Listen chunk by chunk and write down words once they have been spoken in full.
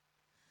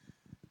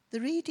The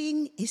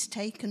reading is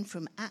taken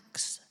from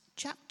Acts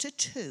chapter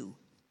 2.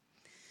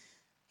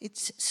 It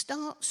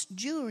starts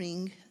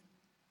during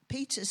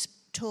Peter's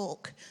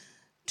talk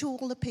to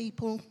all the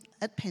people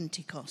at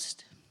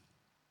Pentecost,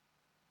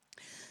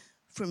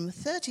 from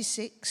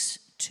 36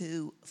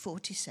 to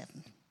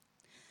 47.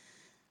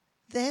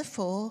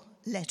 Therefore,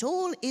 let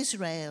all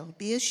Israel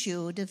be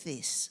assured of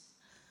this: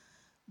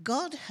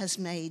 God has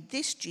made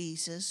this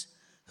Jesus,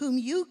 whom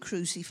you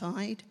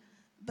crucified,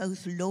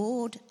 both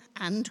Lord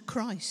and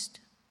Christ.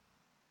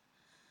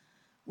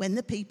 When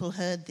the people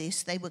heard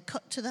this, they were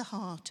cut to the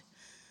heart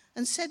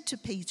and said to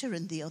Peter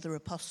and the other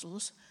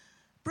apostles,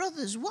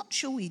 "Brothers, what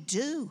shall we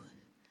do?"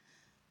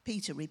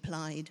 Peter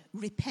replied,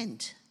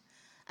 "Repent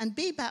and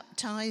be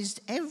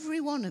baptized,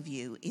 every one of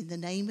you, in the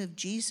name of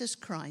Jesus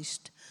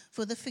Christ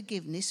for the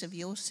forgiveness of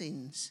your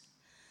sins,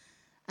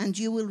 and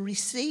you will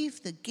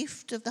receive the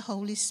gift of the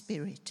Holy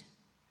Spirit.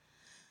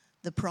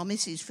 The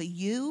promise is for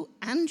you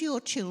and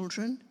your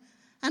children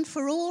and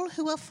for all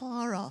who are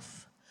far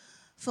off,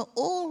 for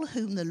all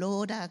whom the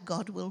Lord our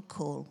God will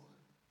call."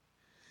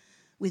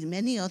 With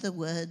many other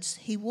words,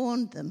 he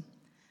warned them,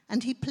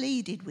 and he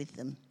pleaded with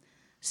them,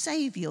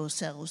 "Save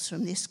yourselves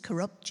from this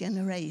corrupt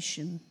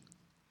generation."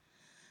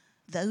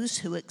 Those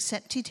who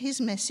accepted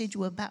his message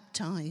were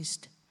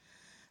baptized,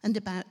 and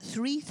about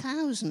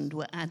 3,000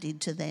 were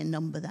added to their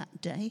number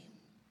that day.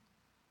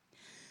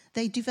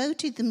 They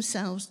devoted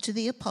themselves to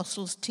the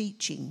apostles'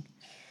 teaching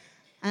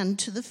and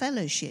to the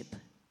fellowship,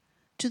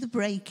 to the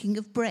breaking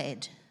of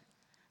bread,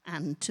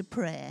 and to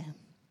prayer.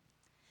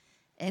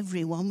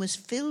 Everyone was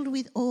filled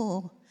with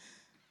awe,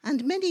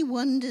 and many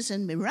wonders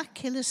and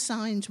miraculous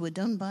signs were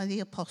done by the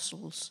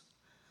apostles.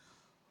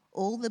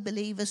 All the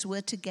believers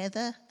were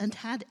together and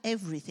had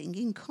everything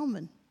in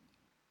common.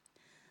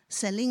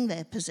 Selling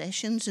their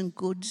possessions and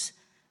goods,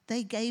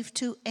 they gave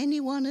to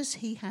anyone as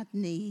he had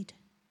need.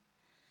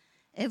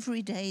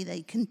 Every day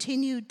they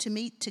continued to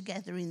meet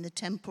together in the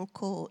temple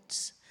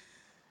courts.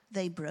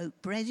 They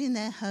broke bread in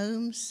their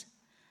homes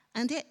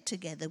and ate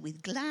together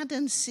with glad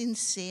and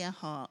sincere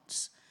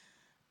hearts,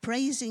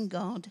 praising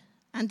God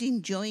and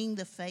enjoying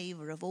the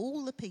favor of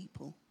all the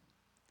people.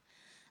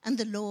 And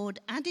the Lord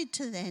added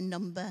to their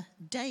number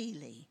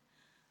daily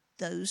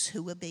those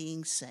who were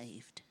being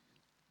saved.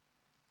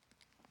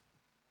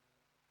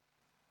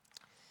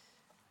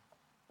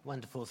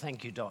 Wonderful.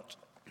 Thank you, Dot,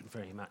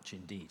 very much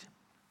indeed.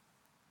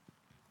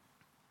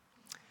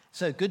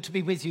 So good to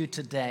be with you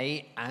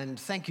today, and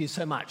thank you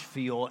so much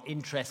for your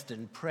interest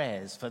and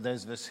prayers for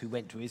those of us who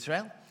went to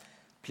Israel.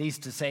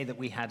 Pleased to say that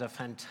we had a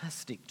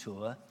fantastic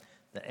tour,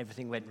 that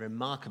everything went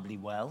remarkably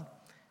well,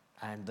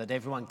 and that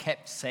everyone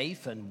kept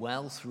safe and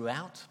well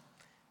throughout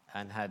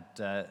and had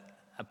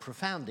a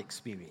profound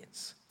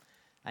experience.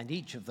 And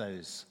each of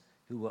those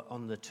who were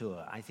on the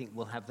tour, I think,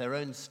 will have their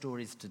own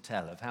stories to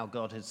tell of how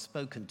God has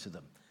spoken to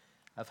them,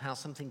 of how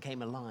something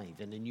came alive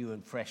in a new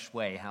and fresh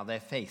way, how their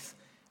faith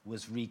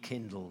was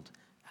rekindled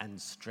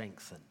and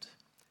strengthened.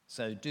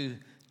 So do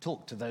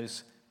talk to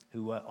those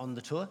who were on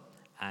the tour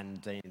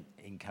and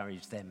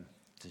encourage them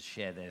to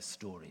share their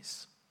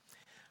stories.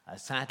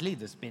 Sadly,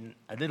 there's been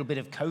a little bit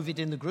of COVID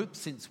in the group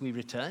since we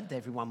returned.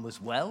 Everyone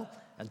was well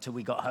until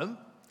we got home.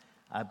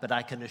 But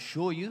I can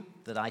assure you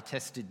that I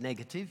tested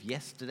negative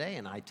yesterday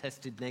and I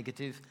tested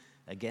negative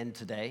again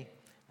today,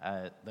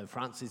 though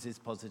Francis is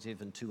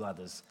positive and 2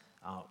 others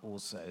are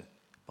also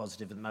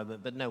positive at the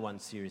moment, but no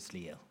one's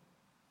seriously ill.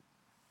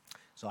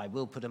 So I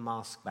will put a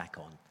mask back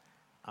on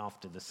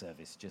after the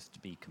service just to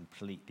be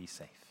completely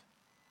safe.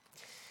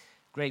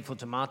 Grateful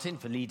to Martin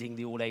for leading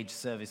the all-age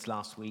service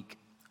last week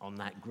on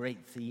that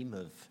great theme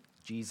of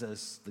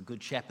Jesus, the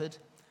Good Shepherd,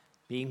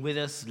 being with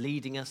us,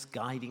 leading us,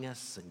 guiding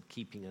us, and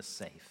keeping us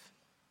safe.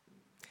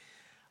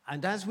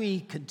 And as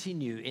we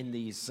continue in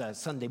these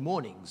Sunday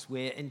mornings,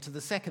 we're into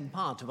the second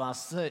part of our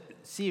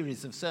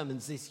series of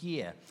sermons this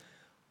year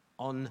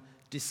on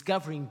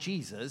discovering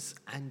Jesus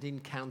and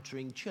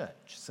encountering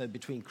church. So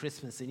between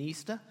Christmas and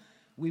Easter,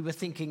 we were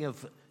thinking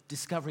of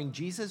discovering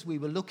Jesus. We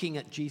were looking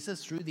at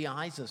Jesus through the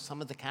eyes of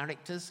some of the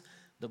characters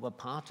that were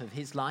part of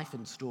his life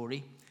and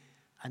story,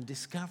 and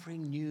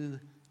discovering new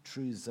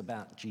truths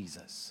about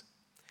Jesus.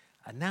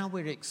 And now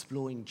we're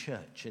exploring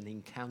church and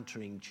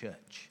encountering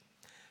church.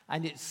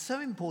 And it's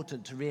so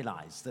important to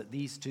realize that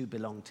these two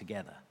belong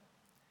together.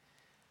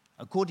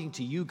 According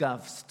to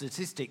YouGov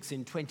statistics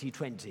in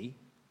 2020,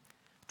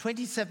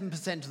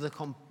 27% of the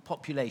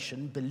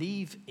population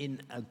believe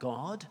in a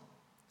God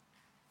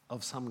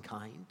of some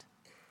kind,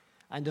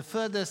 and a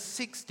further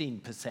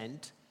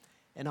 16%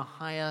 in a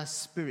higher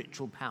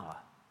spiritual power.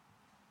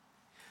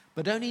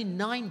 But only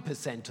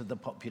 9% of the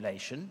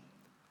population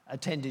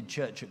attended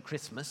church at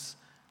Christmas,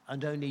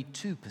 and only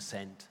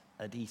 2%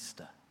 at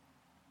Easter.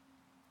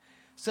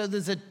 So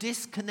there's a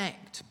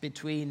disconnect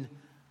between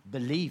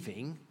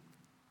believing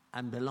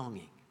and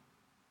belonging.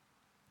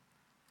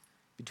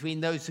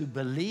 Between those who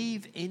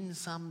believe in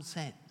some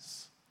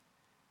sense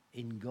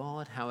in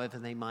God, however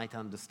they might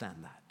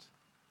understand that,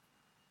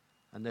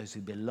 and those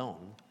who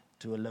belong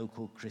to a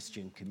local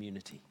Christian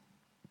community.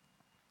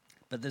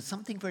 But there's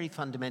something very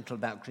fundamental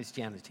about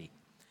Christianity,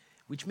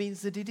 which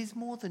means that it is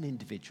more than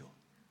individual.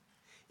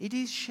 It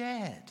is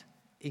shared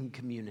in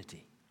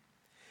community.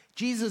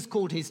 Jesus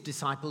called his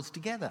disciples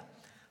together.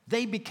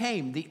 They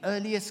became the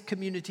earliest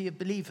community of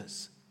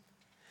believers.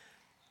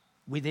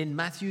 Within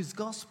Matthew's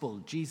gospel,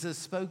 Jesus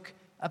spoke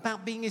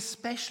about being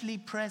especially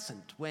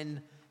present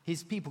when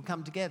his people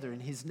come together in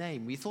his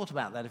name. We thought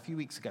about that a few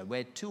weeks ago,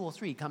 where 2 or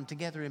 3 come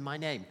together in my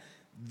name.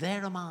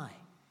 There am I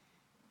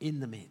in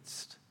the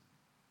midst.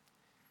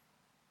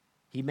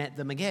 He met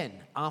them again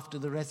after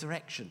the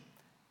resurrection,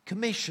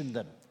 commissioned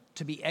them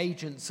to be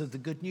agents of the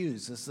good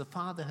news. As the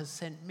Father has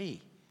sent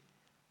me,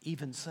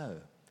 even so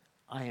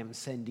I am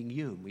sending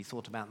you. And we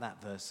thought about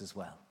that verse as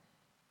well.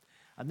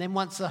 And then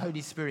once the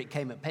Holy Spirit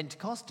came at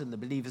Pentecost and the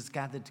believers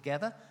gathered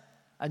together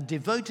and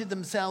devoted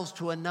themselves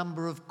to a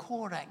number of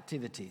core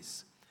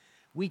activities,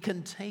 we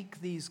can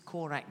take these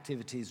core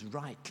activities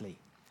rightly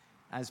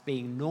as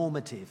being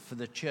normative for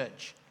the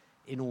church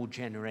in all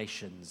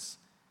generations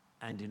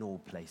and in all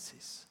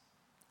places.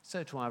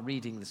 So to our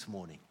reading this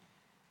morning,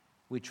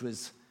 which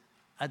was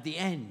at the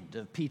end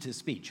of Peter's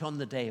speech on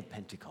the day of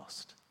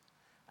Pentecost,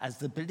 as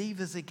the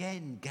believers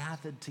again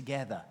gathered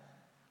together.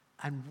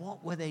 And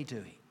what were they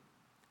doing?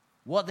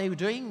 What they were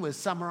doing was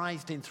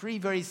summarized in 3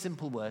 very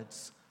simple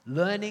words: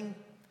 learning,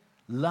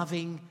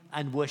 loving,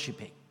 and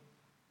worshiping.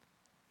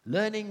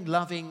 Learning,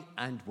 loving,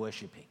 and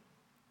worshiping.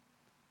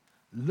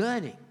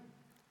 Learning.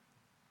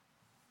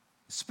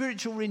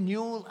 Spiritual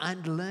renewal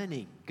and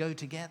learning go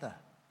together.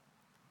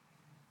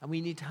 And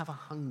we need to have a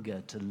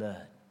hunger to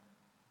learn.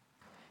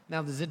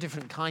 Now, there's a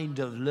different kind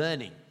of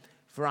learning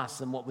for us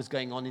than what was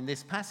going on in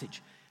this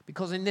passage.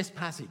 Because in this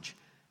passage,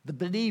 the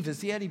believers,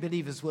 the early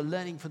believers, were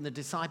learning from the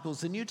disciples.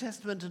 The New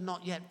Testament had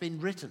not yet been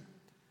written.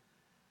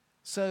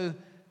 So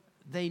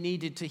they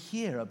needed to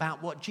hear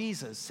about what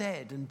Jesus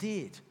said and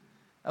did.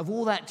 Of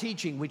all that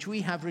teaching, which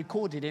we have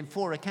recorded in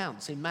 4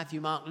 accounts in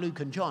Matthew, Mark, Luke,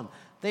 and John,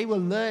 they were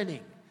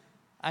learning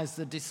as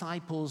the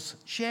disciples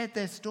shared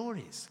their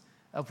stories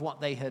of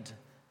what they had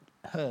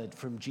heard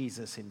from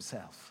Jesus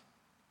himself.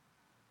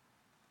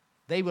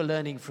 They were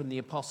learning from the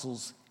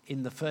apostles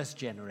in the first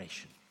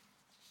generation.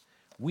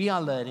 We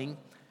are learning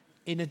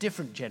in a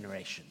different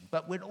generation,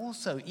 but we're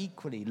also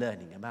equally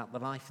learning about the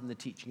life and the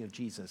teaching of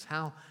Jesus,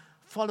 how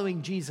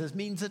following Jesus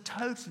means a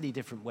totally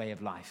different way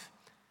of life.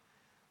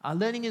 Our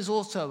learning is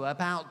also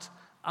about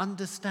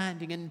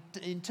understanding and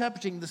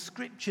interpreting the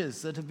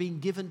scriptures that have been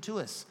given to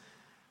us,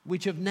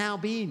 which have now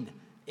been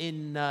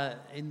in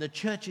the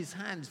church's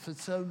hands for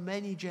so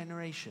many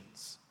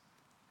generations,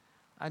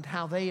 and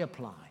how they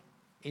apply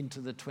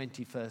into the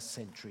 21st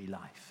century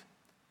life.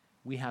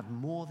 We have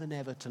more than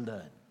ever to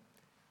learn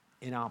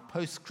in our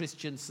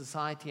post-Christian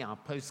society, our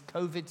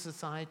post-COVID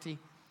society.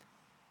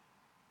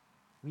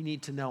 We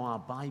need to know our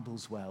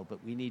Bibles well,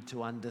 but we need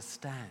to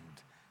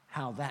understand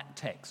how that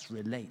text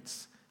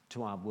relates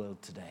to our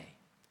world today.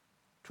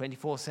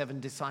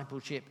 24/7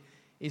 discipleship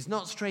is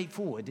not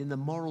straightforward in the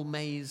moral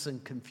maze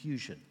and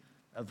confusion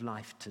of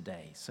life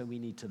today, so we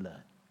need to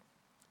learn.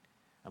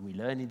 And we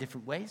learn in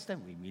different ways,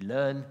 don't we? We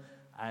learn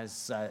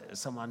as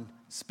someone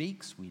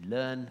speaks. We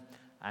learn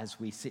as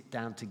we sit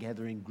down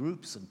together in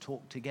groups and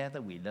talk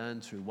together. We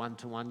learn through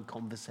one-to-one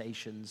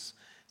conversations,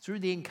 through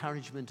the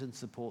encouragement and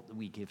support that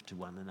we give to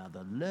one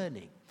another.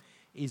 Learning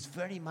is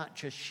very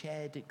much a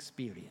shared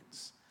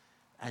experience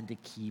and a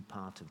key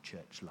part of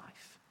church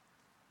life.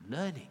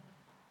 Learning.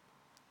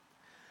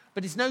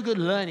 But it's no good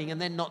learning and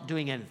then not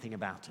doing anything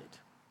about it.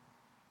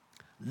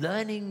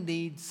 Learning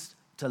leads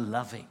to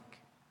loving.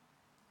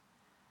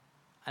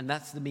 And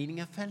that's the meaning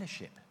of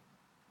fellowship.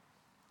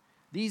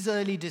 These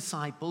early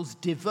disciples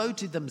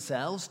devoted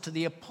themselves to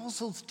the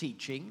apostles'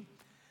 teaching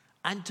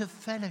and to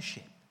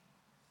fellowship,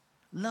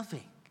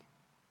 loving,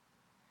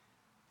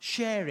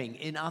 sharing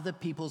in other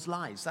people's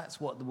lives. That's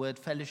what the word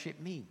fellowship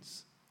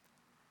means.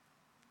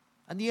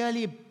 And the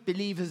early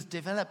believers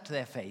developed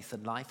their faith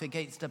and life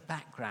against a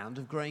background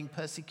of growing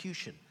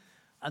persecution,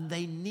 and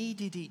they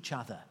needed each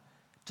other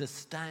to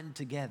stand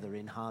together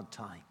in hard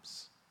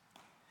times.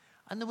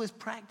 And there was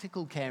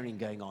practical caring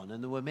going on,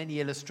 and there were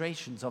many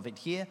illustrations of it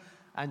here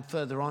and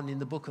further on in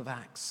the book of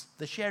Acts.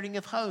 The sharing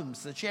of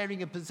homes, the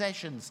sharing of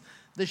possessions,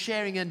 the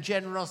sharing and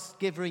generous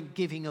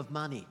giving of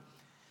money.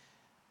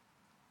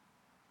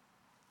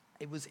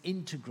 It was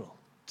integral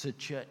to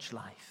church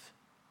life.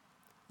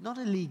 Not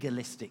a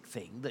legalistic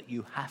thing that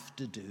you have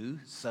to do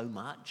so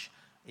much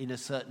in a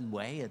certain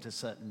way at a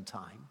certain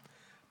time,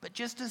 but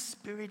just a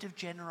spirit of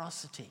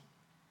generosity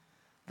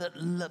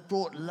that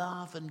brought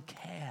love and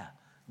care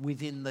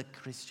within the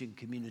Christian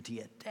community,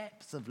 a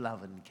depth of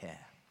love and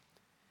care,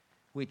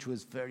 which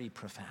was very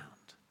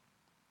profound.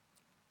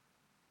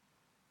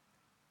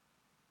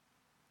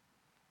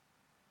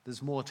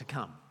 There's more to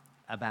come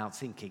about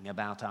thinking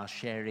about our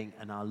sharing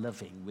and our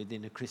loving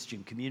within a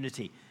Christian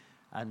community.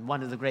 And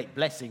one of the great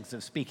blessings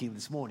of speaking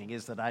this morning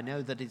is that I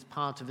know that it's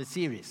part of a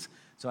series,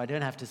 so I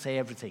don't have to say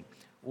everything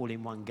all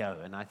in one go.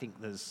 And I think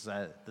there's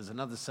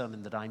another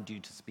sermon that I'm due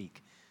to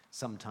speak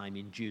sometime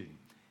in June,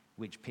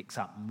 which picks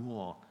up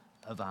more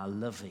of our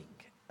loving,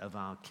 of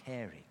our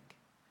caring,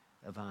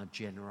 of our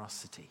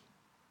generosity.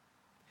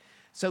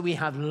 So we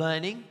have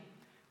learning,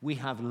 we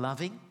have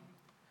loving,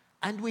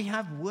 and we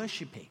have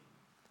worshipping.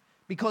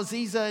 Because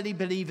these early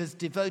believers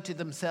devoted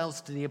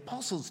themselves to the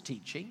apostles'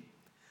 teaching,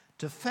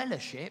 to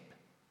fellowship,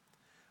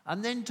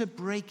 and then to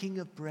breaking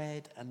of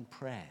bread and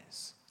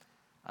prayers.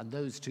 And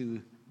those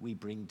two we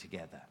bring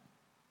together.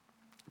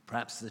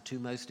 Perhaps the two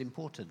most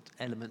important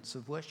elements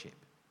of worship: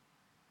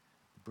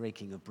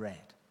 breaking of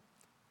bread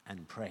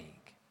and praying.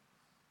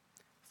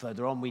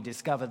 Further on, we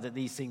discover that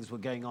these things were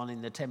going on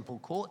in the temple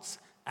courts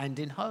and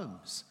in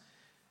homes.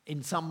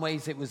 In some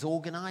ways it was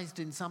organized,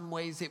 in some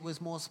ways it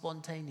was more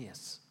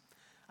spontaneous.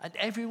 And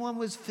everyone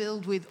was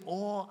filled with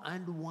awe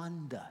and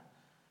wonder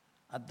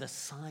at the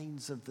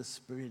signs of the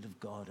Spirit of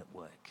God at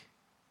work.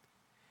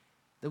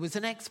 There was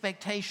an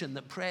expectation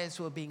that prayers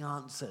were being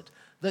answered,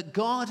 that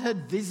God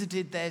had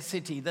visited their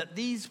city, that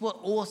these were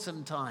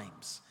awesome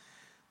times.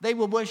 They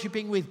were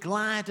worshiping with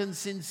glad and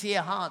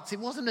sincere hearts. It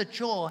wasn't a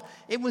chore,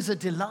 it was a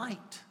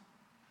delight.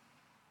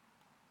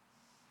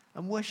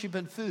 And worship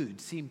and food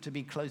seemed to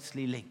be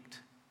closely linked.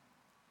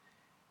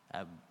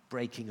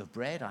 Breaking of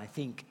bread, I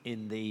think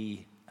in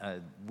the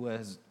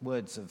words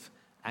of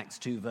Acts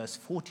 2 verse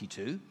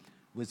 42,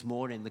 was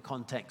more in the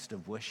context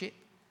of worship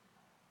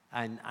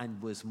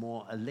and was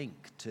more a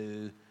link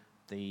to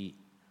the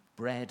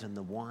bread and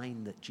the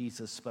wine that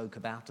Jesus spoke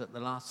about at the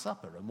Last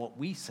Supper and what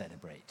we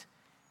celebrate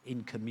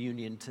in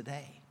communion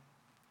today.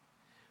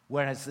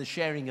 Whereas the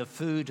sharing of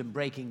food and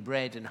breaking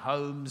bread in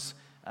homes,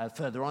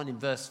 further on in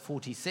verse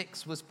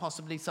 46, was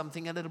possibly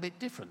something a little bit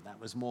different. That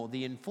was more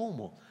the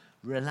informal,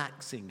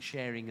 relaxing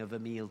sharing of a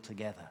meal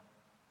together.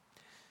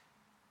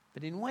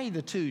 But in a way,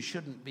 the two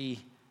shouldn't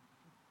be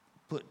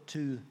put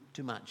too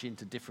much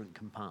into different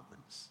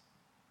compartments.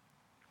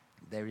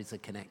 There is a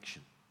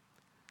connection.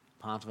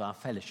 Part of our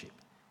fellowship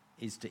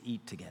is to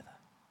eat together.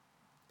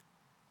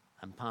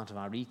 And part of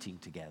our eating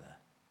together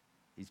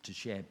is to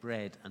share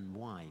bread and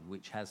wine,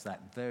 which has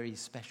that very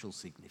special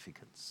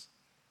significance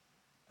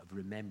of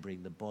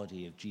remembering the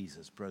body of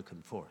Jesus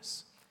broken for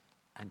us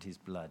and his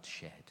blood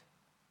shed.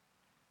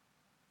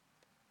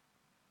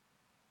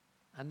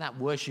 And that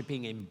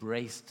worshipping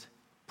embraced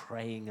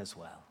praying as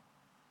well.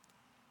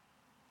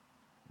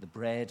 The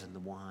bread and the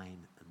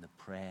wine and the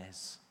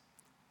prayers.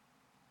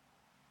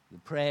 The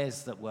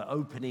prayers that were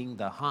opening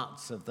the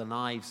hearts of the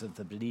lives of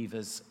the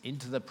believers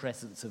into the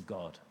presence of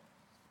God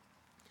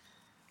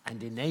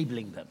and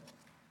enabling them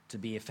to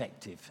be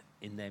effective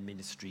in their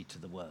ministry to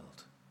the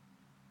world.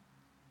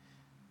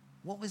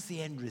 What was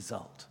the end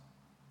result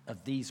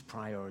of these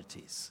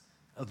priorities,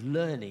 of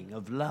learning,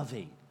 of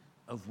loving,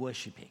 of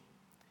worshiping?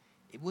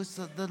 It was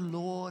that the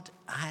Lord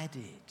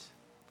added.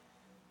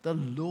 The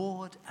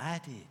Lord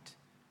added.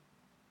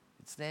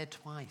 It's there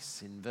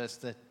twice in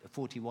verse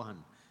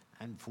 41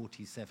 and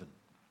 47.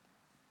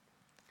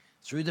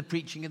 Through the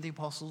preaching of the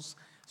apostles,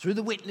 through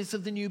the witness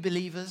of the new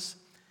believers,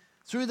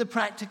 through the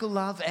practical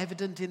love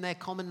evident in their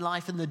common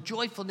life and the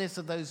joyfulness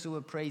of those who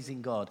were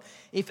praising God.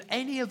 If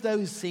any of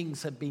those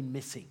things had been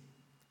missing,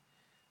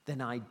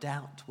 then I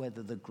doubt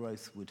whether the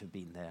growth would have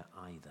been there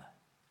either.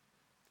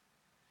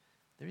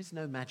 There is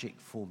no magic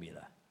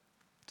formula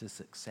to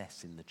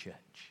success in the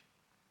church.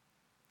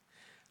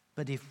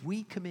 But if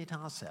we commit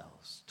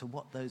ourselves to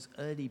what those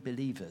early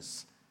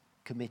believers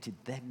committed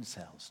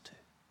themselves to,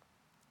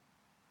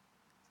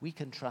 we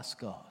can trust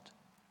God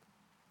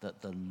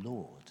that the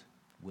Lord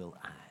will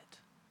add.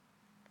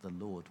 The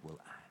Lord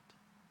will add.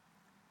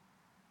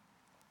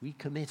 We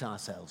commit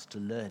ourselves to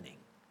learning.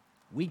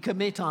 We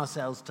commit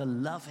ourselves to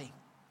loving.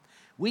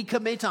 We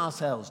commit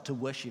ourselves to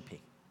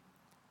worshiping.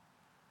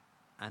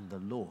 And the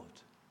Lord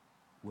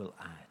will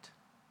add.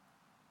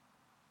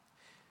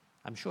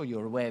 I'm sure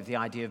you're aware of the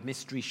idea of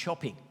mystery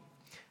shopping.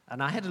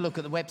 And I had a look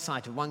at the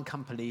website of one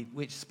company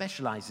which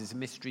specializes in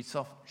mystery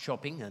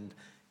shopping and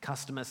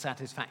customer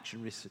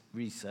satisfaction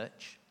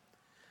research.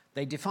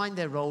 They define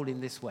their role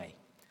in this way: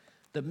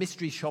 that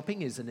mystery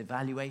shopping is an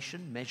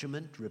evaluation,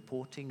 measurement,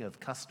 reporting of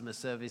customer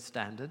service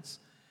standards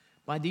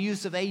by the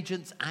use of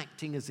agents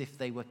acting as if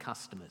they were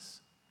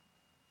customers.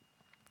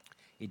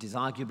 It is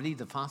arguably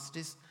the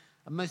fastest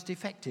and most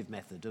effective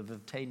method of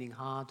obtaining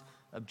hard,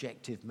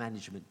 objective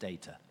management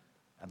data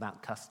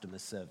about customer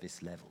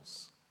service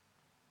levels.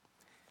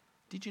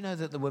 Did you know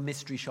that there were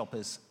mystery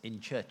shoppers in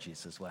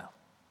churches as well?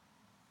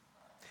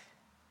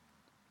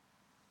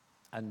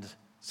 And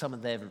some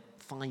of their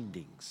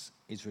findings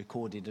is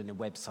recorded in a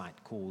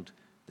website called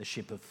The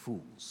Ship of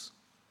Fools.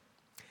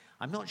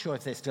 I'm not sure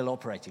if they're still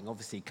operating.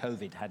 Obviously,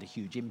 COVID had a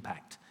huge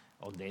impact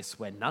on this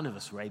when none of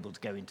us were able to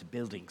go into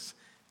buildings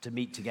to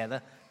meet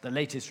together. The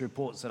latest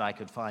reports that I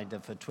could find are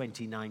for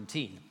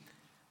 2019,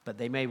 but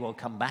they may well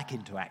come back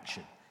into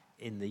action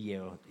in the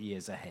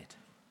years ahead.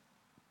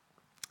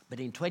 But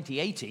in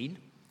 2018,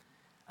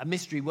 a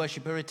mystery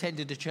worshipper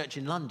attended a church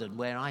in London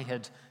where I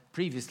had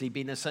previously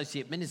been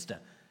associate minister.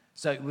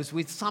 So it was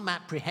with some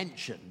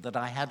apprehension that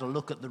I had a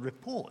look at the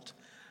report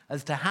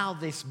as to how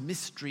this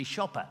mystery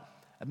shopper,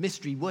 a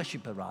mystery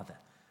worshipper rather,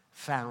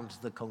 found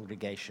the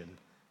congregation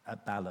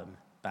at Balham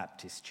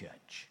Baptist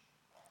Church.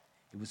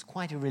 It was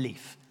quite a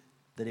relief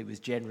that it was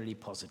generally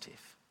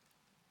positive.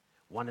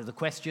 One of the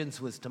questions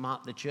was to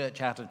mark the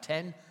church out of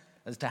 10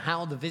 as to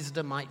how the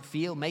visitor might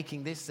feel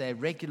making this their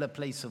regular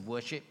place of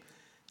worship.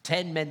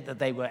 10 meant that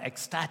they were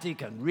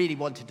ecstatic and really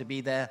wanted to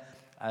be there.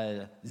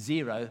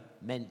 0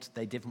 meant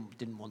they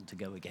didn't want to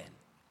go again.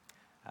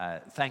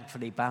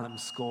 Thankfully, Balaam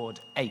scored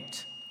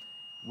 8,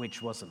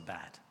 which wasn't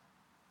bad.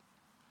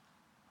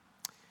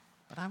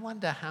 But I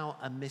wonder how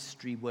a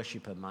mystery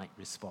worshipper might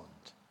respond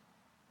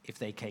if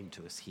they came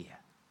to us here.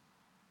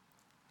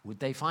 Would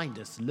they find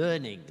us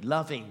learning,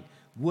 loving,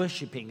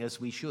 worshipping as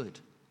we should?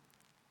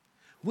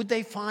 Would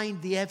they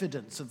find the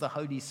evidence of the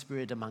Holy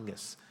Spirit among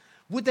us?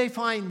 Would they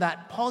find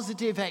that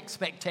positive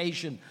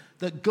expectation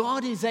that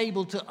God is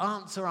able to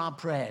answer our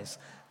prayers,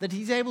 that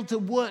he's able to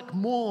work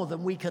more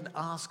than we can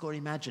ask or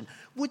imagine?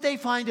 Would they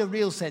find a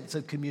real sense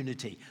of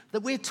community,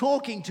 that we're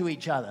talking to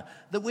each other,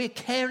 that we're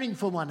caring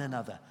for one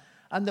another,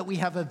 and that we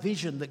have a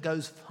vision that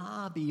goes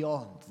far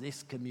beyond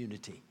this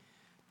community,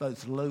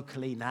 both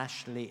locally,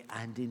 nationally,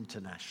 and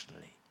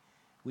internationally,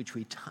 which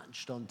we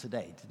touched on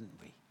today, didn't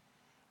we?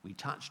 We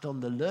touched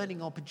on the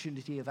learning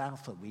opportunity of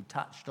Alpha. We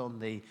touched on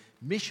the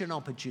mission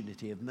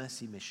opportunity of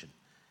Mercy Mission.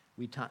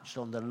 We touched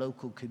on the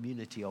local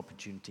community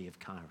opportunity of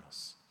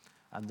Kairos.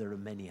 And there are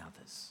many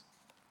others.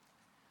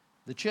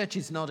 The church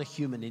is not a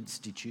human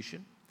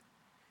institution.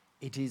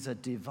 It is a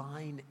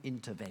divine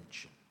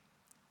intervention.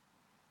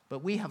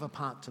 But we have a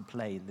part to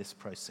play in this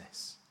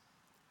process.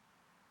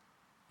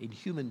 In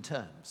human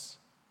terms,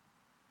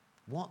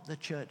 what the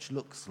church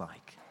looks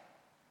like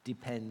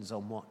depends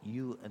on what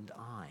you and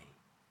I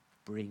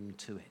bring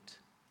to it.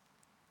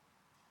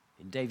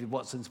 In David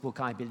Watson's book,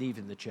 I Believe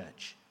in the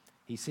Church,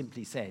 he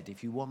simply said,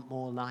 if you want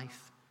more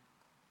life,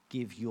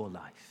 give your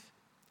life.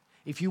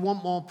 If you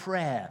want more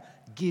prayer,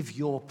 give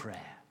your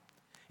prayer.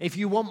 If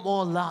you want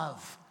more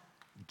love,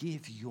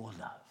 give your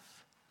love.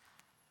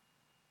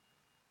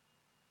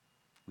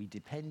 We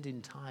depend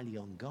entirely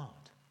on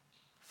God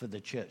for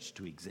the church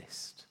to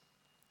exist.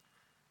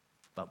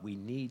 But we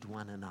need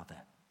one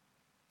another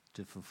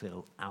to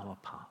fulfill our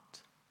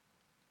part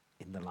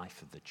in the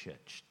life of the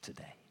church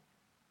today.